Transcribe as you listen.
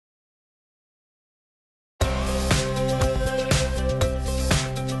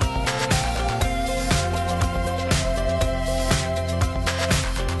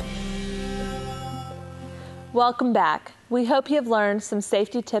Welcome back. We hope you have learned some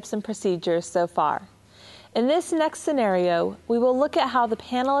safety tips and procedures so far. In this next scenario, we will look at how the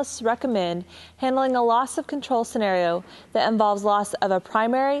panelists recommend handling a loss of control scenario that involves loss of a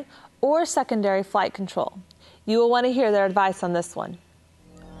primary or secondary flight control. You will want to hear their advice on this one.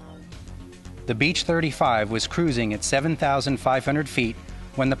 The Beech 35 was cruising at 7,500 feet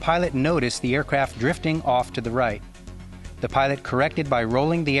when the pilot noticed the aircraft drifting off to the right. The pilot corrected by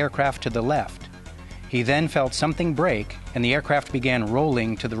rolling the aircraft to the left. He then felt something break and the aircraft began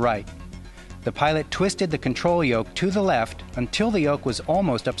rolling to the right. The pilot twisted the control yoke to the left until the yoke was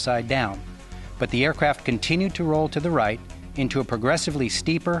almost upside down, but the aircraft continued to roll to the right into a progressively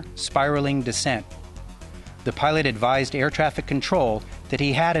steeper, spiraling descent. The pilot advised air traffic control that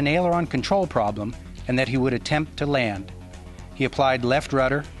he had an aileron control problem and that he would attempt to land. He applied left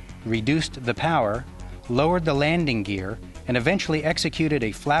rudder, reduced the power, lowered the landing gear, and eventually executed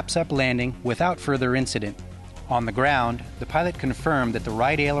a flaps-up landing without further incident. On the ground, the pilot confirmed that the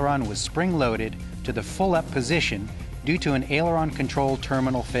right aileron was spring-loaded to the full-up position due to an aileron control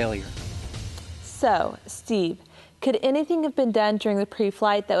terminal failure. So, Steve, could anything have been done during the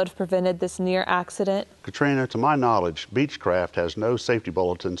pre-flight that would have prevented this near accident? Katrina, to my knowledge, Beechcraft has no safety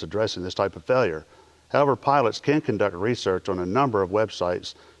bulletins addressing this type of failure. However, pilots can conduct research on a number of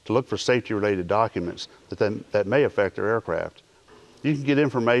websites to look for safety-related documents that may affect their aircraft. You can get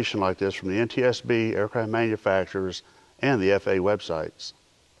information like this from the NTSB, aircraft manufacturers, and the FAA websites.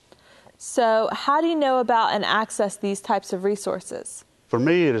 So, how do you know about and access these types of resources? For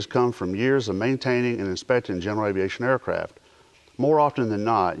me, it has come from years of maintaining and inspecting general aviation aircraft. More often than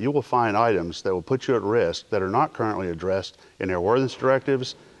not, you will find items that will put you at risk that are not currently addressed in airworthiness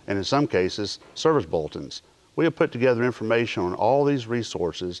directives and, in some cases, service bulletins. We have put together information on all these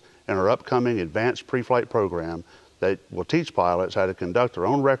resources in our upcoming advanced pre-flight program that will teach pilots how to conduct their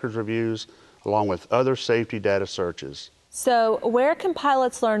own records reviews along with other safety data searches. So, where can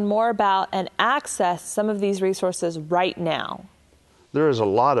pilots learn more about and access some of these resources right now? There is a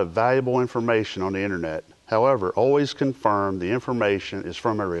lot of valuable information on the internet. However, always confirm the information is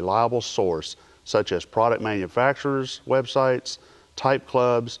from a reliable source, such as product manufacturers' websites, type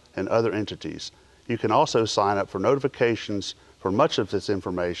clubs, and other entities. You can also sign up for notifications for much of this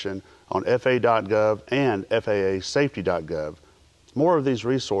information on FAA.gov and FAAsafety.gov. More of these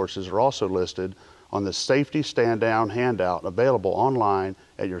resources are also listed on the Safety Standdown handout available online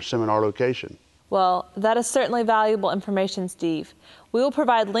at your seminar location. Well, that is certainly valuable information, Steve. We will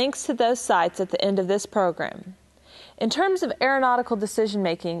provide links to those sites at the end of this program. In terms of aeronautical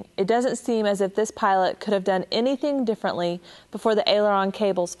decision-making, it doesn't seem as if this pilot could have done anything differently before the aileron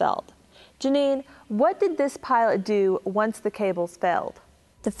cables failed. Janine, what did this pilot do once the cables failed?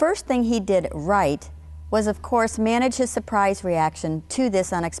 The first thing he did right was, of course, manage his surprise reaction to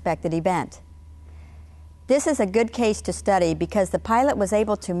this unexpected event. This is a good case to study because the pilot was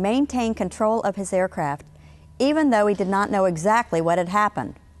able to maintain control of his aircraft even though he did not know exactly what had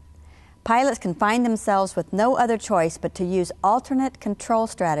happened. Pilots can find themselves with no other choice but to use alternate control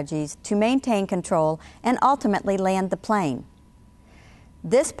strategies to maintain control and ultimately land the plane.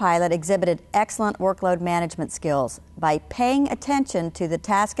 This pilot exhibited excellent workload management skills by paying attention to the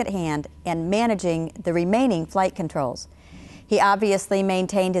task at hand and managing the remaining flight controls. He obviously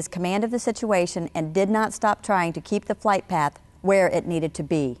maintained his command of the situation and did not stop trying to keep the flight path where it needed to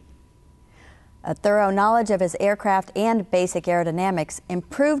be. A thorough knowledge of his aircraft and basic aerodynamics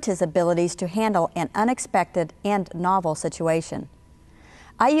improved his abilities to handle an unexpected and novel situation.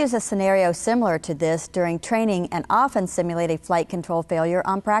 I use a scenario similar to this during training and often simulate a flight control failure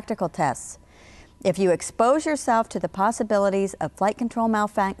on practical tests. If you expose yourself to the possibilities of flight control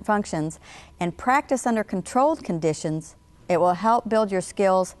malfunctions and practice under controlled conditions, it will help build your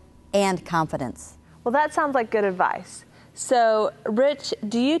skills and confidence. Well, that sounds like good advice. So, Rich,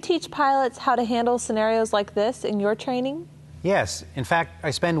 do you teach pilots how to handle scenarios like this in your training? Yes. In fact, I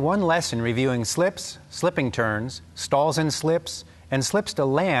spend one lesson reviewing slips, slipping turns, stalls and slips to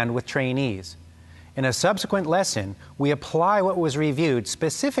land with trainees. In a subsequent lesson, we apply what was reviewed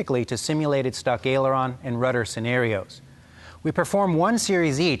specifically to simulated stuck aileron and rudder scenarios. We perform one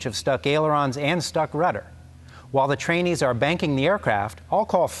series each of stuck ailerons and stuck rudder. While the trainees are banking the aircraft, I'll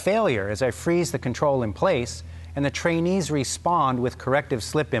call failure as I freeze the control in place, and the trainees respond with corrective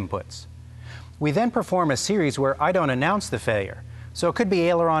slip inputs. We then perform a series where I don't announce the failure, so it could be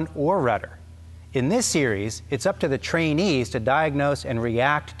aileron or rudder. In this series, it's up to the trainees to diagnose and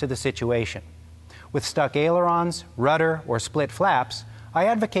react to the situation. With stuck ailerons, rudder, or split flaps, I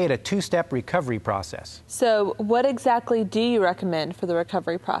advocate a two-step recovery process. So, what exactly do you recommend for the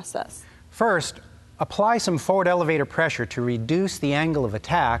recovery process? First, apply some forward elevator pressure to reduce the angle of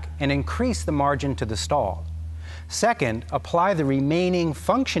attack and increase the margin to the stall. Second, apply the remaining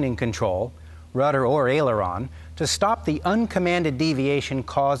functioning control, rudder or aileron, to stop the uncommanded deviation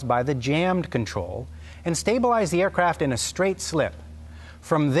caused by the jammed control and stabilize the aircraft in a straight slip.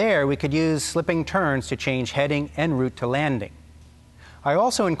 From there, we could use slipping turns to change heading and route to landing. I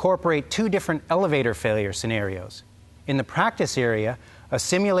also incorporate two different elevator failure scenarios. In the practice area, a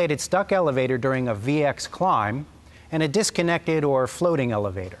simulated stuck elevator during a VX climb and a disconnected or floating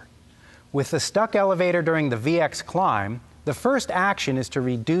elevator. With the stuck elevator during the VX climb, the first action is to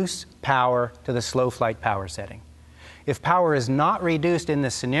reduce power to the slow flight power setting. If power is not reduced in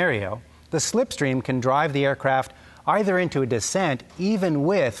this scenario, the slipstream can drive the aircraft either into a descent even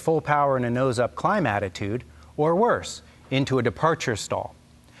with full power and a nose-up climb attitude, or worse, into a departure stall.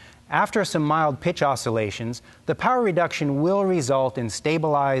 After some mild pitch oscillations, the power reduction will result in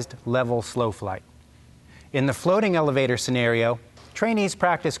stabilized level slow flight. In the floating elevator scenario, trainees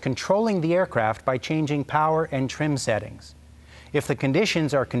practice controlling the aircraft by changing power and trim settings. If the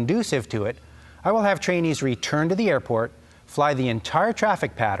conditions are conducive to it, I will have trainees return to the airport, fly the entire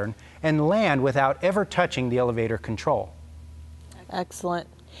traffic pattern, and land without ever touching the elevator control. Excellent.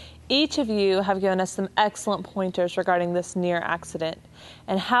 Each of you have given us some excellent pointers regarding this near accident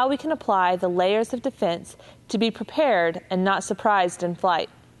and how we can apply the layers of defense to be prepared and not surprised in flight.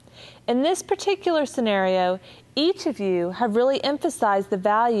 In this particular scenario, each of you have really emphasized the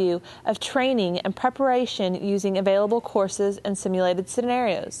value of training and preparation using available courses and simulated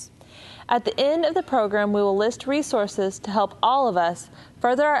scenarios. At the end of the program, we will list resources to help all of us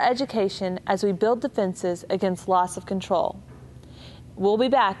further our education as we build defenses against loss of control. We'll be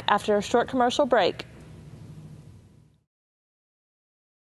back after a short commercial break